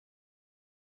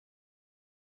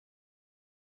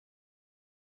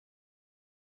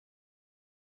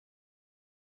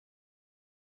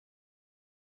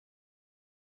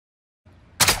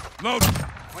Load.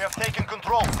 We have taken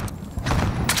control.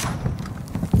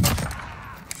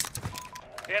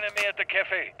 Enemy at the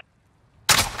cafe.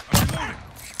 I'm reloading.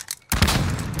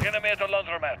 Enemy at the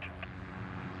laundromat.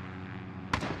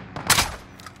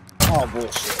 Oh,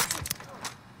 bullshit.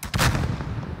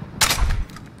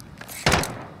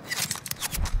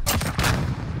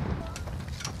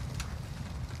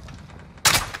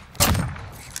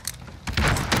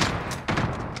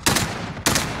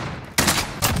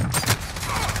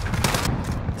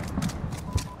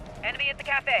 Enemy at the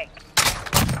cafe.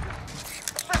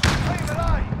 Assistant team at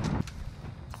A.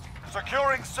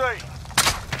 Securing C.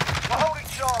 We're holding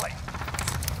Charlie.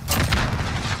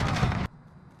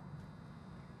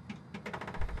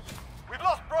 We've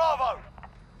lost Bravo.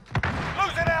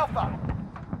 Losing Alpha.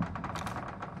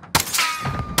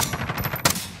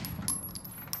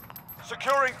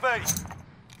 Securing B.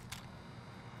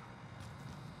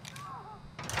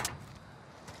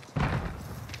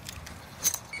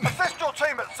 Assist your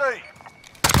team at C.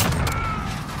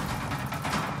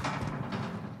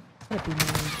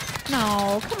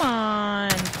 No, come on.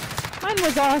 Mine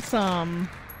was awesome.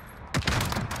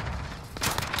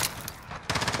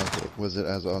 Okay, was it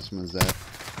as awesome as that?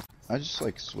 I just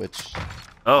like switched.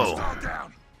 Oh,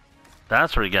 Down.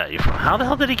 that's where he got you from. How the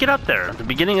hell did he get up there? At the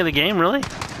beginning of the game, really?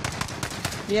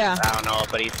 Yeah. I don't know,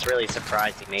 but he's really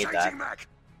surprised he made that. Changing Mac.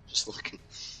 Just looking.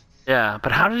 Yeah,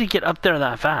 but how did he get up there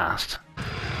that fast?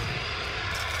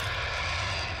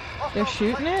 They're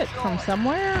shooting it from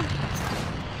somewhere?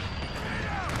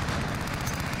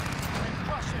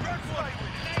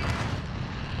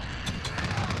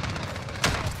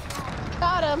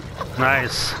 Got him.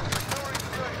 Nice.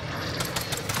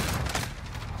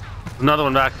 Another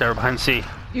one back there behind C.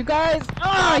 You guys,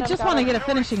 I just want to get a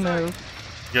finishing move.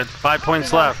 You got 5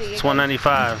 points left. It's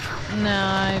 195. No,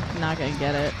 I'm not gonna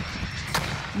get it.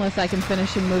 Unless I can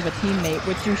finishing move a teammate,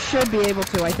 which you should be able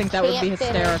to. I think that would be Can't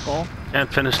finish. hysterical.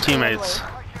 Can't finish teammates.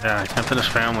 Yeah, can't finish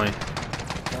family.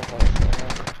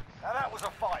 Now that was a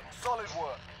fight. Solid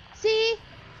work. See?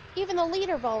 Even the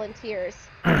leader volunteers.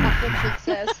 Vincent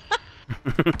says.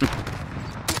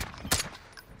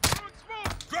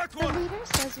 Cracked The one. leader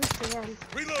says we stand.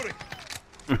 Reloading.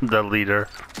 The leader.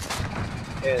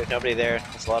 Yeah, there's nobody there.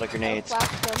 There's a lot of I grenades.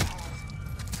 flashed them.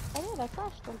 I did, I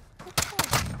flashed them. Good job.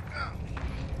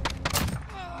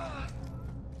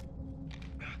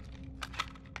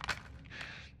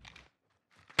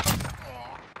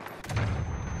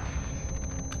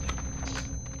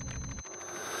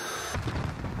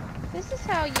 This is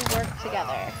how you work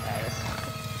together, guys.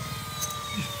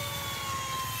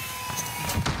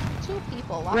 Two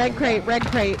people. Red crate, red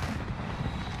crate.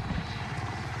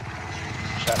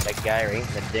 Shot that guy right in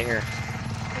the dinger.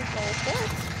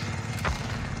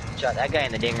 Shot that guy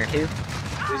in the dinger too.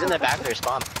 Who's in the back of their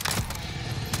spawn?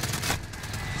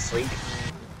 Sleep.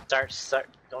 Start.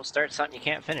 Don't start something you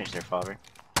can't finish there, Fauber.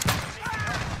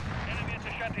 Enemy at the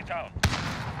shanty town.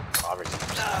 Fauber's in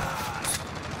their spawn.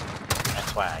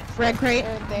 That's why I... Red crate.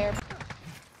 They're there.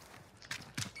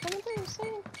 What are you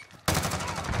saying?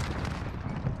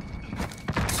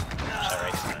 Shot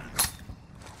right in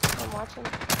the... I'm watching.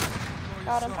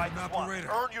 Got him. Fight one.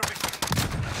 Earn your victory.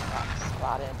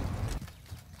 Spotted.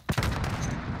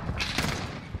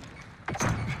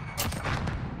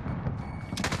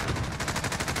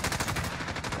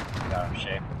 Got him,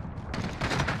 shape.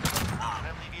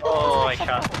 Oh, I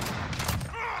shot him.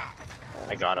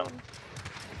 I got him.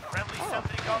 Friendly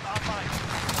sentry gun online.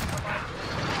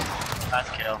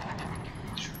 Last kill.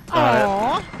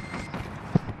 Aww.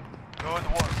 Good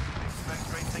work. Expect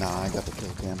great things. Nah, I got the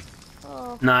kill cam.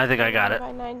 Oh. No, I think I got it.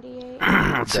 By 98.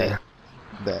 Let's see.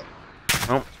 Bet.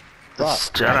 Oh, Drop. it's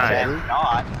Jedi.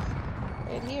 Not.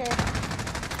 Right here.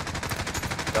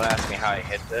 Don't ask me how I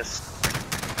hit this.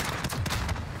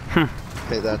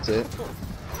 Okay, that's it.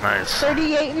 Nice.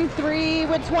 38 and 3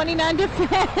 with 29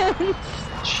 defense.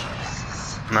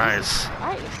 Nice.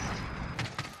 Nice.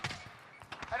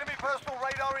 Enemy personal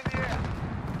radar in the air.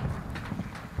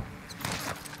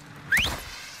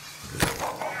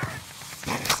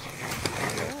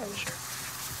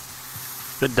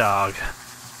 Good dog.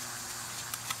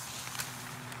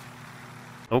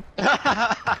 Oh.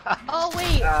 Oh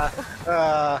wait.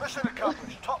 Mission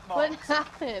accomplished. Top mark. What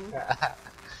happened?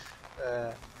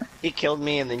 He killed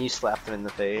me and then you slapped him in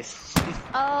the face.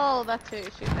 Oh, that's who you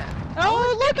shoot at.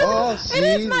 Oh, look at Oh, it see,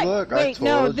 is my. look, I Wait,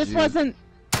 no, told this you. wasn't.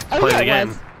 Oh Play yeah, the it game.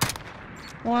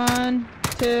 was. 1,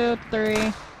 2, 3.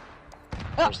 Oh,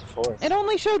 Where's the fourth? it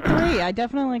only showed 3. I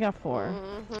definitely got 4.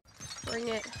 Mm-hmm. Bring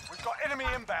it. We've got enemy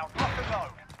inbound. Lock and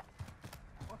load.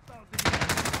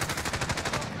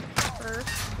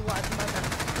 First blood mother.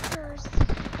 First.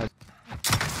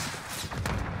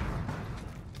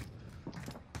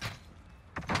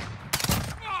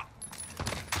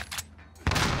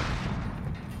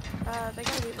 They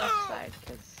gotta be left side,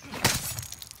 cause...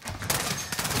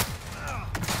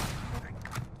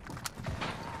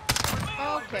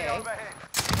 Okay. Overhead.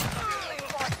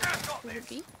 Is it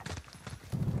B?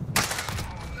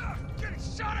 Getting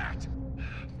shot at!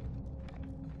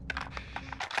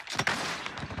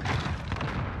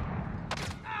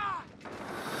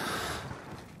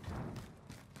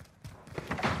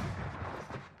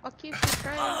 Fuck you, keep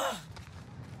trying.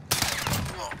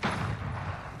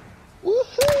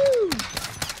 Woohoo!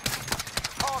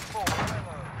 Hardball.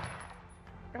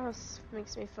 Oh, this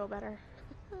makes me feel better.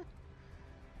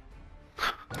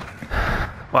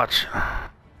 Watch.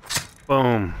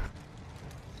 Boom.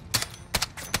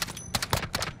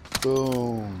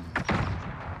 Boom.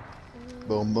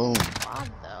 Boom, boom.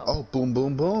 Odd, though. Oh, boom,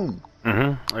 boom, boom.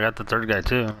 Mm-hmm. I got the third guy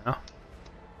too. Yeah.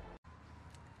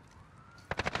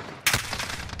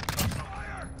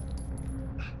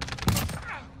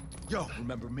 Yo,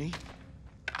 remember me?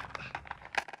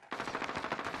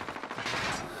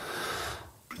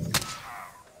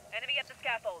 Enemy at the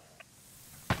scaffold.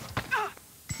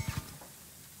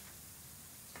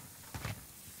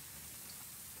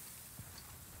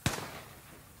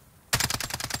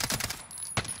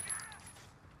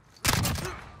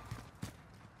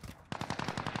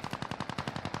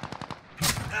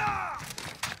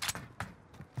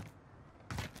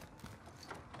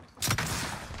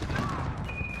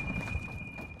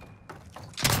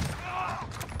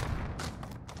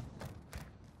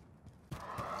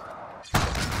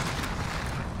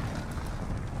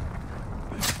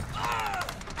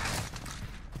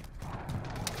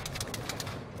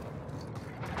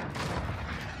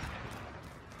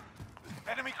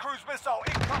 Enemy cruise missile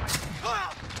incoming.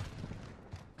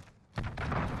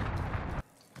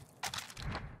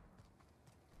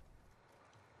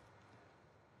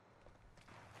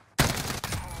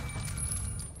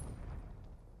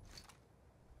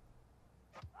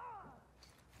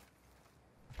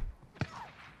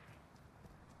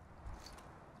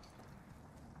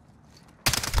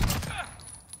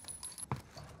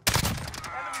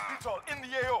 Enemy missile in the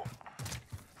AO.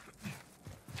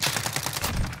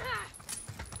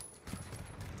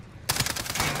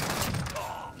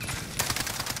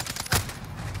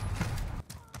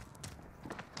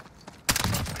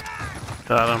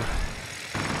 Got him.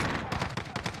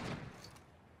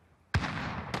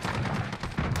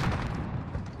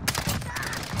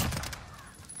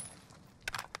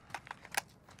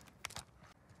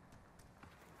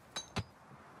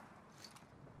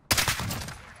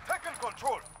 Taking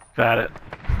control. Got it.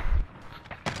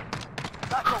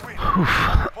 That's a win.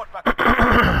 Report back.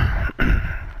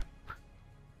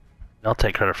 I'll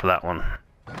take credit for that one.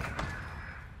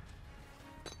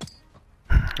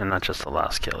 And not just the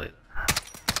last kill either.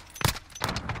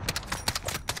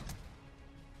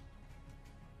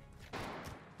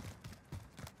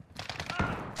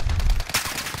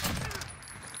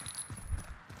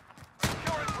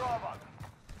 Securing Bravo.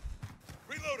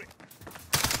 Reloading.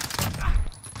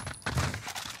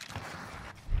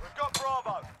 We've got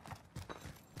Bravo.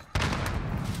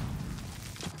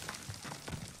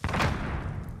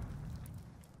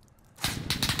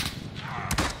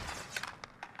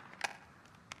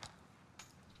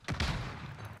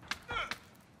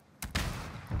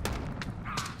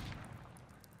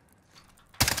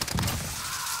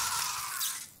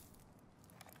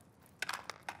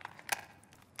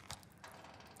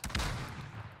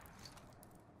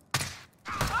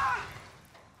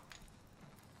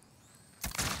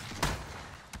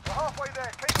 We're halfway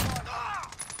there. Keep an eye.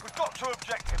 We've got two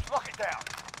objectives. Lock it down.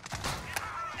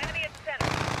 Enemy at the center.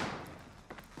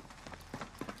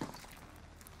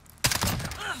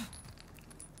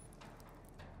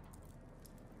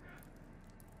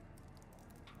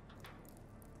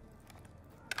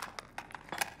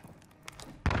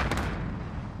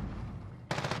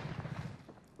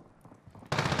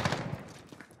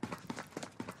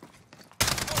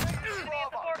 Enemy at the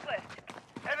Bravo.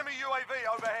 forklift. Enemy UAV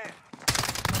overhead.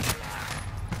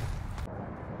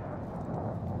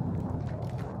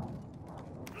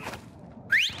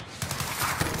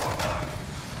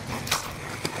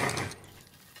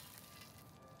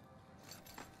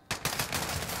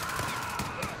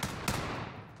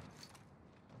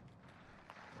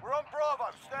 We're on Bravo.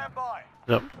 Stand by.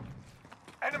 Yep.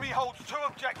 Enemy holds two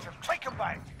objectives. Take them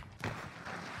back.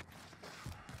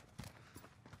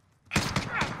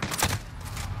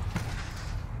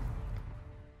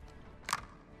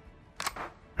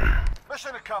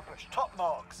 Mission accomplished. Top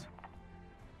marks.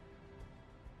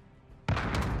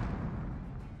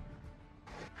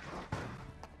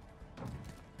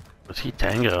 Was he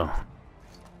Tango?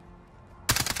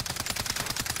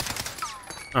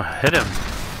 Oh, hit him.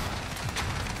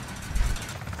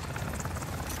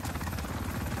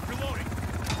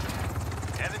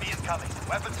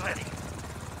 Weapons ready.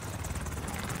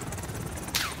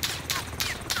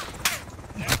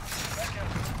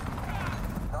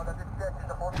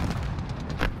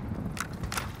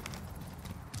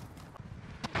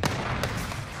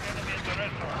 Enemy at the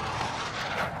restaurant.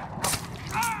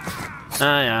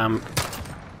 I am.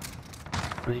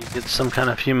 You get some kind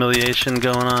of humiliation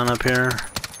going on up here.